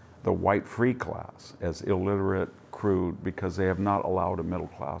the white free class as illiterate, crude, because they have not allowed a middle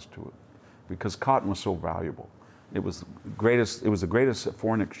class to it. Because cotton was so valuable. It was the greatest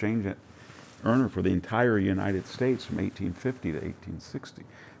foreign exchange earner for the entire United States from 1850 to 1860.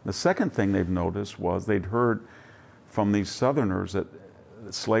 The second thing they've noticed was they'd heard from these Southerners that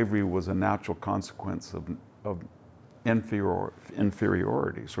slavery was a natural consequence of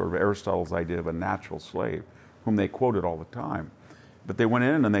inferiority, sort of Aristotle's idea of a natural slave, whom they quoted all the time. But they went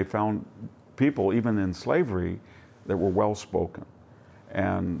in and they found people, even in slavery, that were well-spoken.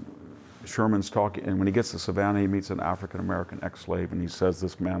 And Sherman's talking, and when he gets to Savannah, he meets an African-American ex-slave, and he says,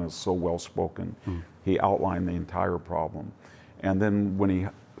 this man is so well-spoken. He outlined the entire problem. And then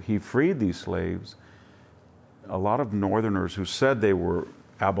when he freed these slaves, a lot of Northerners who said they were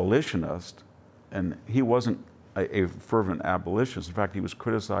abolitionists, and he wasn't a fervent abolitionist. In fact, he was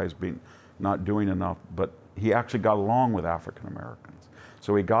criticized being not doing enough, but he actually got along with African Americans.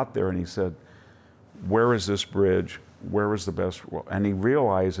 So he got there and he said, where is this bridge? Where is the best? And he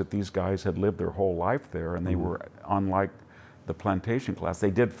realized that these guys had lived their whole life there, and they were, unlike the plantation class,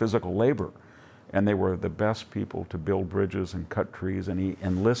 they did physical labor, and they were the best people to build bridges and cut trees, and he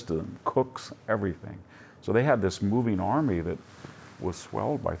enlisted them, cooks, everything. So they had this moving army that was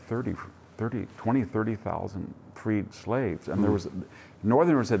swelled by 30,000 freed slaves. And there was,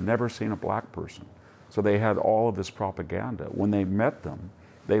 Northerners had never seen a black person. So they had all of this propaganda. When they met them,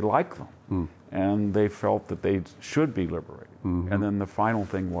 they liked them. And they felt that they should be liberated. And then the final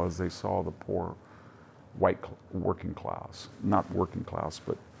thing was they saw the poor white working class, not working class,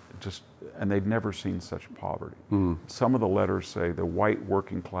 but just, and they'd never seen such poverty. Some of the letters say the white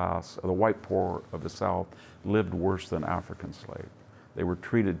working class, the white poor of the South lived worse than African slaves. They were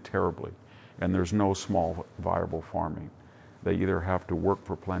treated terribly, and there's no small viable farming. They either have to work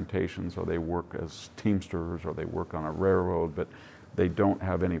for plantations, or they work as teamsters, or they work on a railroad, but they don't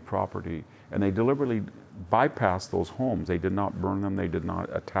have any property. And they deliberately bypassed those homes. They did not burn them, they did not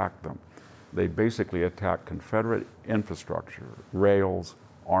attack them. They basically attacked Confederate infrastructure, rails,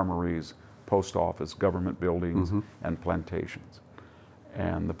 armories, post office, government buildings, and plantations,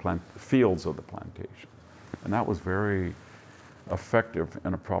 and the fields of the plantation. And that was very effective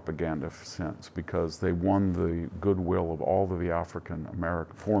in a propaganda sense, because they won the goodwill of all of the African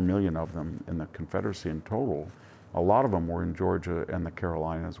American, 4 million of them in the Confederacy in total. A lot of them were in Georgia and the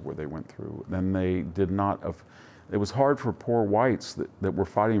Carolinas where they went through. Then they did not, it was hard for poor whites that were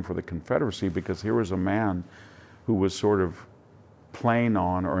fighting for the Confederacy, because here was a man who was sort of playing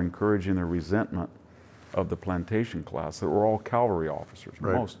on or encouraging the resentment of the plantation class that were all cavalry officers.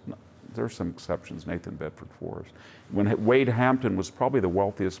 Right. There's some exceptions, Nathan Bedford Forrest. When Wade Hampton was probably the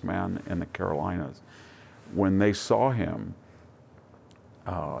wealthiest man in the Carolinas, when they saw him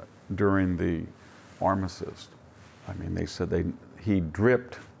during the armistice. I mean, they said he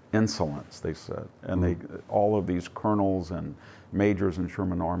dripped insolence, they said. And all of these colonels and majors in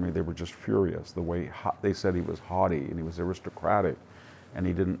Sherman Army, they were just furious. The way they said he was haughty and he was aristocratic, and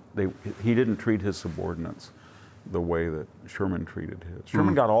he didn't treat his subordinates the way that Sherman treated his.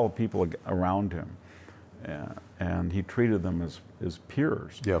 Sherman got all the people around him, and he treated them as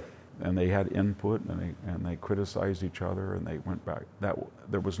peers. Yep. And they had input, and they criticized each other, and they went back.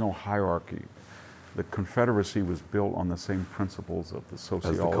 There was no hierarchy. The Confederacy was built on the same principles of the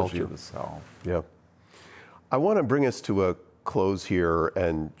sociology of the South. Yeah. I want to bring us to a close here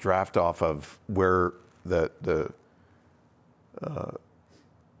and draft off of where the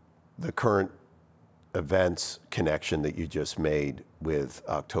current events connection that you just made with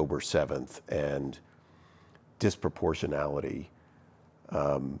October 7th and disproportionality.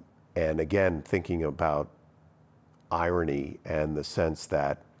 And again, thinking about irony and the sense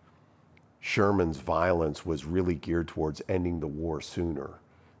that Sherman's violence was really geared towards ending the war sooner.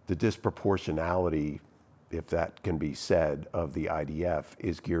 The disproportionality, if that can be said, of the IDF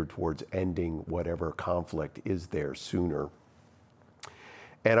is geared towards ending whatever conflict is there sooner.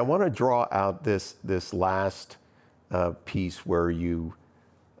 And I want to draw out this last piece where you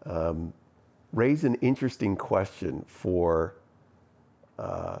raise an interesting question for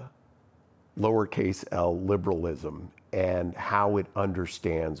lowercase l liberalism and how it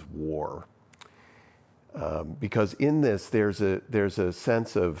understands war. Because in this, there's a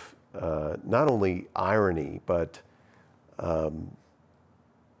sense of not only irony, but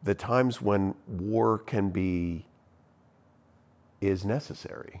the times when war is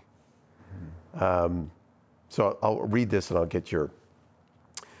necessary. So I'll read this and I'll get your.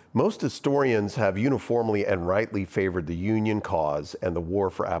 Most historians have uniformly and rightly favored the Union cause and the war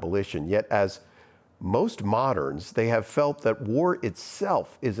for abolition, yet as most moderns, they have felt that war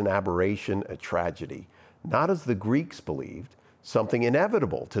itself is an aberration, a tragedy, not as the Greeks believed, something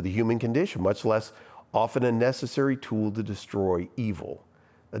inevitable to the human condition, much less often a necessary tool to destroy evil.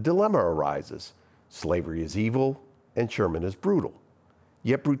 A dilemma arises. Slavery is evil and Sherman is brutal.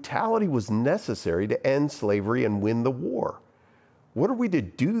 Yet brutality was necessary to end slavery and win the war. What are we to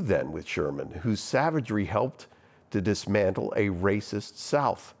do then with Sherman, whose savagery helped to dismantle a racist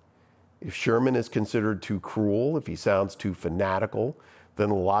South? If Sherman is considered too cruel, if he sounds too fanatical, then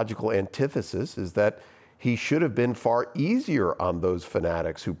the logical antithesis is that he should have been far easier on those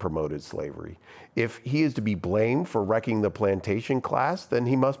fanatics who promoted slavery. If he is to be blamed for wrecking the plantation class, then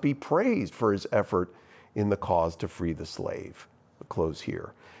he must be praised for his effort in the cause to free the slave. I'll close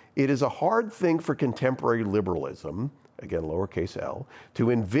here. It is a hard thing for contemporary liberalism, again lowercase l,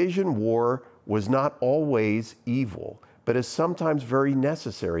 to envision war was not always evil, but is sometimes very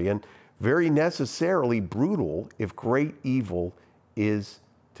necessary and very necessarily brutal if great evil is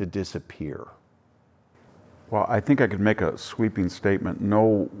to disappear. Well, I think I could make a sweeping statement.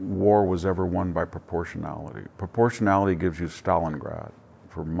 No war was ever won by proportionality. Proportionality gives you Stalingrad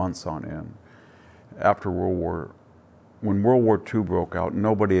for months on end. When World War II broke out,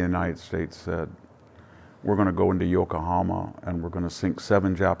 nobody in the United States said, we're going to go into Yokohama and we're going to sink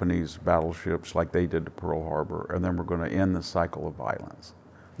 7 Japanese battleships like they did to Pearl Harbor, and then we're going to end the cycle of violence.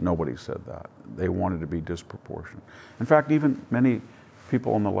 Nobody said that. They wanted to be disproportionate. In fact, even many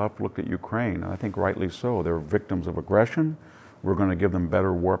people on the left looked at Ukraine, and I think rightly so. They're victims of aggression. We're going to give them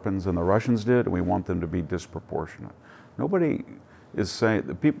better weapons than the Russians did, and we want them to be disproportionate. Nobody is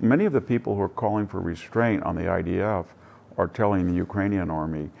saying, many of the people who are calling for restraint on the IDF are telling the Ukrainian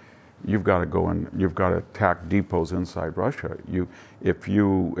army, you've got to go and you've got to attack depots inside Russia.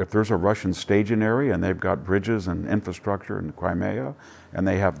 If there's a Russian staging area and they've got bridges and infrastructure in Crimea and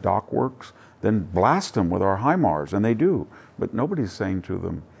they have dock works, then blast them with our HIMARS, and they do. But nobody's saying to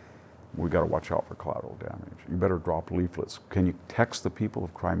them, we got to watch out for collateral damage. You better drop leaflets. Can you text the people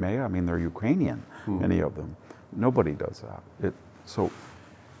of Crimea? I mean, they're Ukrainian, many of them. Nobody does that. So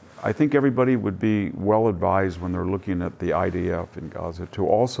I think everybody would be well advised when they're looking at the IDF in Gaza to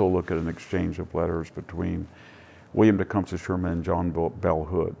also look at an exchange of letters between William Tecumseh Sherman and John Bell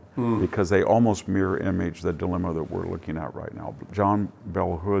Hood, because they almost mirror image the dilemma that we're looking at right now. John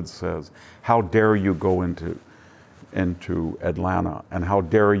Bell Hood says, how dare you go into Atlanta, and how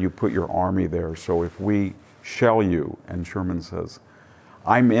dare you put your army there, so if we shell you, and Sherman says,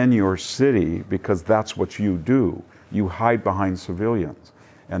 I'm in your city because that's what you do. You hide behind civilians.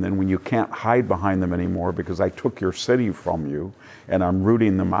 And then when you can't hide behind them anymore because I took your city from you and I'm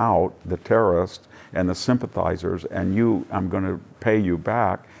rooting them out, the terrorists and the sympathizers, and I'm going to pay you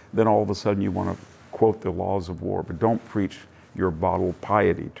back, then all of a sudden you want to quote the laws of war, but don't preach your bottled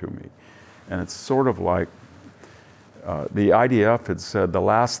piety to me. And it's sort of like The IDF had said the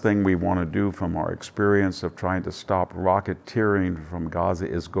last thing we want to do from our experience of trying to stop racketeering from Gaza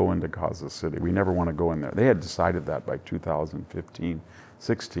is go into Gaza City. We never want to go in there. They had decided that by 2015,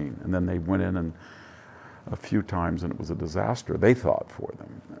 16, and then they went in and a few times and it was a disaster, they thought, for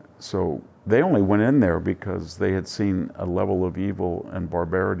them. So they only went in there because they had seen a level of evil and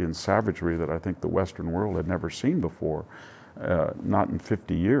barbarity and savagery that I think the Western world had never seen before, not in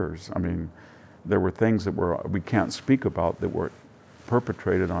 50 years. I mean, there were things that we can't speak about that were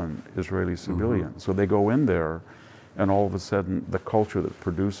perpetrated on Israeli civilians. So they go in there and all of a sudden the culture that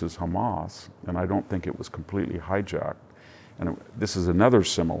produces Hamas, and I don't think it was completely hijacked, and this is another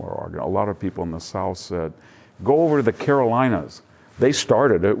similar argument. A lot of people in the South said, go over to the Carolinas. They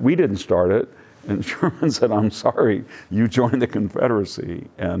started it, we didn't start it. And Sherman said, I'm sorry, you joined the Confederacy,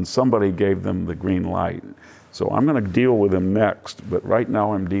 and somebody gave them the green light. So I'm gonna deal with them next, but right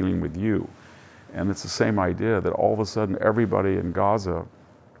now I'm dealing with you. And it's the same idea that all of a sudden everybody in Gaza,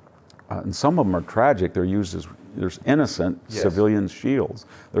 and some of them are tragic, they're used as, there's innocent civilian shields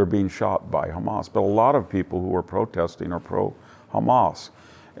that are being shot by Hamas. But a lot of people who are protesting are pro-Hamas.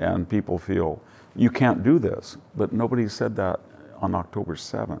 And people feel, you can't do this. But nobody said that on October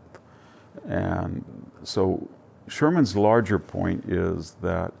 7th. And so Sherman's larger point is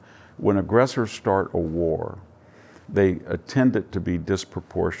that when aggressors start a war, they intend it to be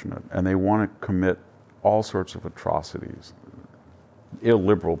disproportionate, and they want to commit all sorts of atrocities,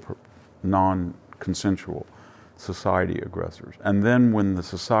 illiberal, non-consensual society aggressors. And then when the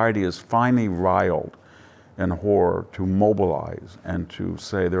society is finally riled in horror to mobilize and to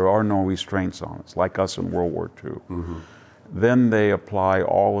say there are no restraints on us, like us in World War II, then they apply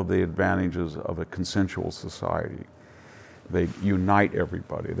all of the advantages of a consensual society. They unite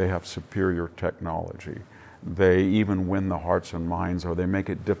everybody. They have superior technology. They even win the hearts and minds, or they make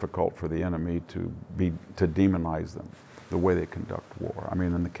it difficult for the enemy to demonize them, the way they conduct war. I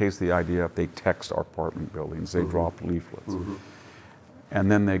mean, in the case of the IDF, they text our apartment buildings, they drop leaflets.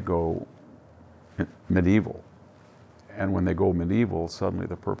 And then they go medieval. And when they go medieval, suddenly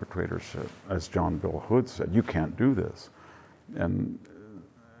the perpetrators said, as John Bill Hood said, you can't do this. And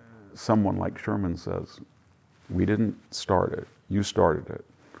someone like Sherman says, we didn't start it, you started it.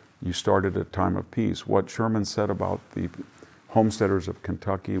 You started a time of peace. What Sherman said about the homesteaders of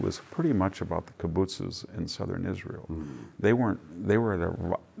Kentucky was pretty much about the kibbutzes in southern Israel. They were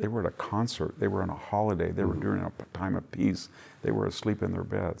at a concert, they were on a holiday, they were during a time of peace, they were asleep in their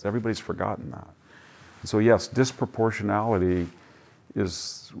beds. Everybody's forgotten that. So yes, disproportionality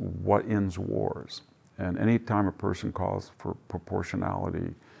is what ends wars. And any time a person calls for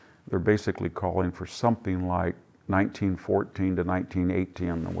proportionality, they're basically calling for something like 1914 to 1918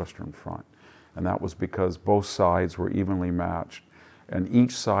 on the Western Front. And that was because both sides were evenly matched, and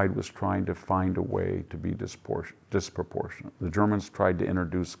each side was trying to find a way to be disproportionate. The Germans tried to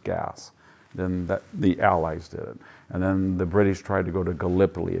introduce gas, then the Allies did it. And then the British tried to go to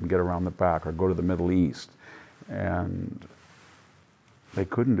Gallipoli and get around the back, or go to the Middle East. And they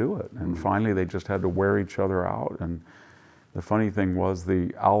couldn't do it. And finally they just had to wear each other out. And the funny thing was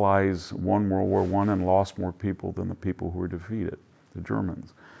the Allies won World War I and lost more people than the people who were defeated, the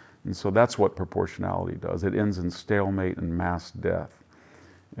Germans. And so that's what proportionality does. It ends in stalemate and mass death.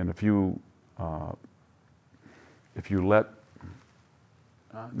 And if you let,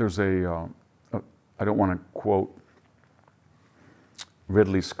 there's I don't want to quote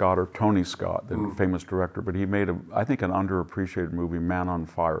Ridley Scott or Tony Scott, the famous director, but he made I think an underappreciated movie, Man on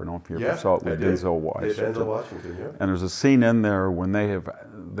Fire. I don't know if you ever saw it, with Denzel Washington. And there's a scene in there when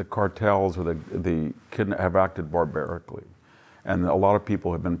the cartels or the kidnappers have acted barbarically. And a lot of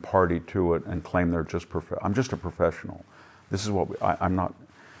people have been party to it and claim they're just I'm just a professional. This is what I'm not.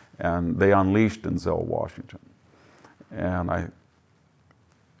 And they unleashed Denzel Washington. And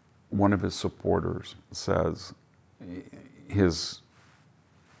one of his supporters says his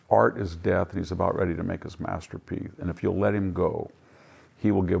art is death, and he's about ready to make his masterpiece. And if you'll let him go, he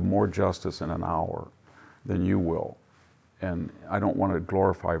will give more justice in an hour than you will. And I don't want to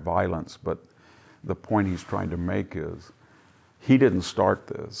glorify violence, but the point he's trying to make is he didn't start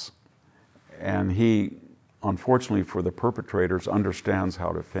this. And he, unfortunately for the perpetrators, understands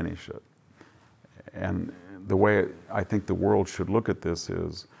how to finish it. And the way I think the world should look at this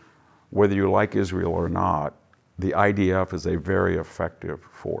is, whether you like Israel or not, the IDF is a very effective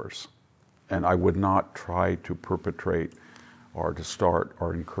force. And I would not try to perpetrate or to start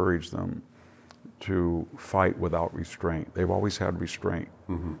or encourage them to fight without restraint. They've always had restraint.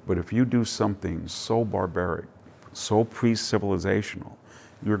 But if you do something so barbaric, so pre-civilizational,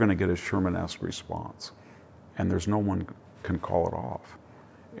 you're going to get a Sherman-esque response. And there's no one can call it off.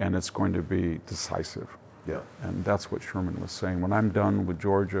 And it's going to be decisive. Yeah. And that's what Sherman was saying. When I'm done with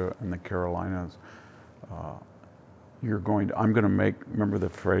Georgia and the Carolinas, I'm going to make, remember the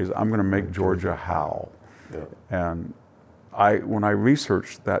phrase, I'm going to make Georgia howl. Yeah. And when I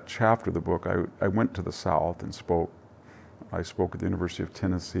researched that chapter of the book, I went to the South and spoke. I spoke at the University of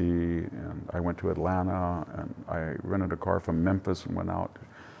Tennessee, and I went to Atlanta, and I rented a car from Memphis and went out.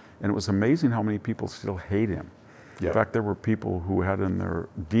 And it was amazing how many people still hate him. Yeah. In fact, there were people who had in their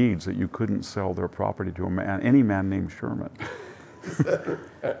deeds that you couldn't sell their property to any man named Sherman.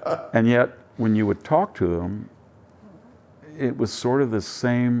 And yet, when you would talk to them, it was sort of the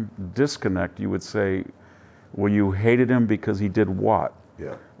same disconnect. You would say, well, you hated him because he did what?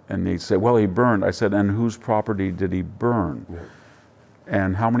 Yeah. And they'd say, well, he burned. I said, and whose property did he burn? Yeah.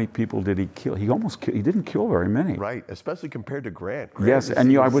 And how many people did he kill? He didn't kill very many. Right, especially compared to Grant. Yes,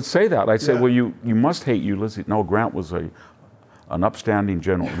 and I would say that. I said, well, you must hate Ulysses. No, Grant was an upstanding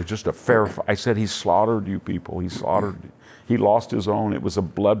general. It was just a fair fight. I said, he slaughtered you people. He lost his own. It was a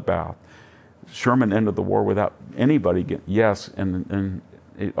bloodbath. Sherman ended the war without anybody yes, and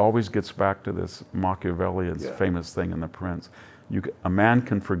it always gets back to this Machiavellian's famous thing in The Prince. A man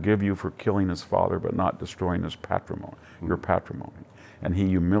can forgive you for killing his father, but not destroying his patrimony, your patrimony. And he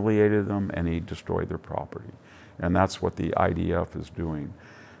humiliated them, and he destroyed their property. And that's what the IDF is doing.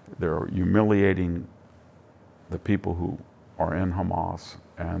 They're humiliating the people who are in Hamas,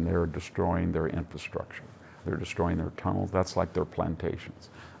 and they're destroying their infrastructure. They're destroying their tunnels. That's like their plantations.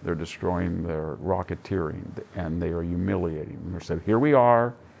 They're destroying their rocketeering, and they are humiliating them. They said, here we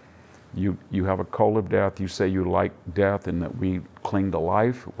are. You have a cult of death. You say you like death and that we cling to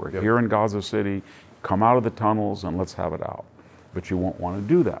life. We're here in Gaza City. Come out of the tunnels and let's have it out. But you won't want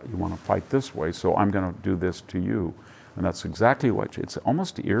to do that. You want to fight this way, so I'm going to do this to you. And that's exactly what, it's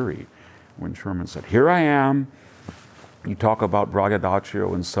almost eerie when Sherman said, here I am. You talk about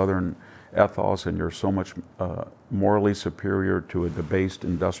braggadocio and southern ethos, and you're so much morally superior to a debased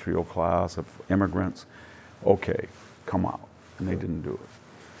industrial class of immigrants. Okay, come out. And they didn't do it.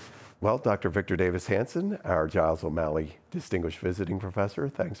 Well, Dr. Victor Davis Hanson, our Giles-O'Malley Distinguished Visiting Professor,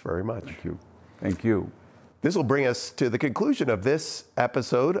 thanks very much. Thank you. Thank you. This will bring us to the conclusion of this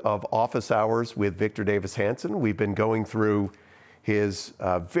episode of Office Hours with Victor Davis Hanson. We've been going through his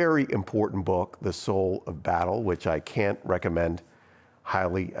very important book, The Soul of Battle, which I can't recommend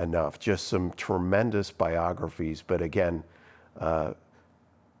highly enough. Just some tremendous biographies, but again,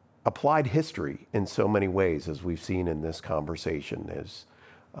 applied history in so many ways, as we've seen in this conversation, is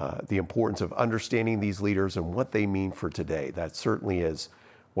the importance of understanding these leaders and what they mean for today. That certainly is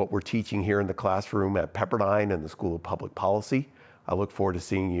what we're teaching here in the classroom at Pepperdine and the School of Public Policy. I look forward to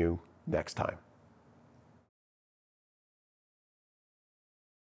seeing you next time.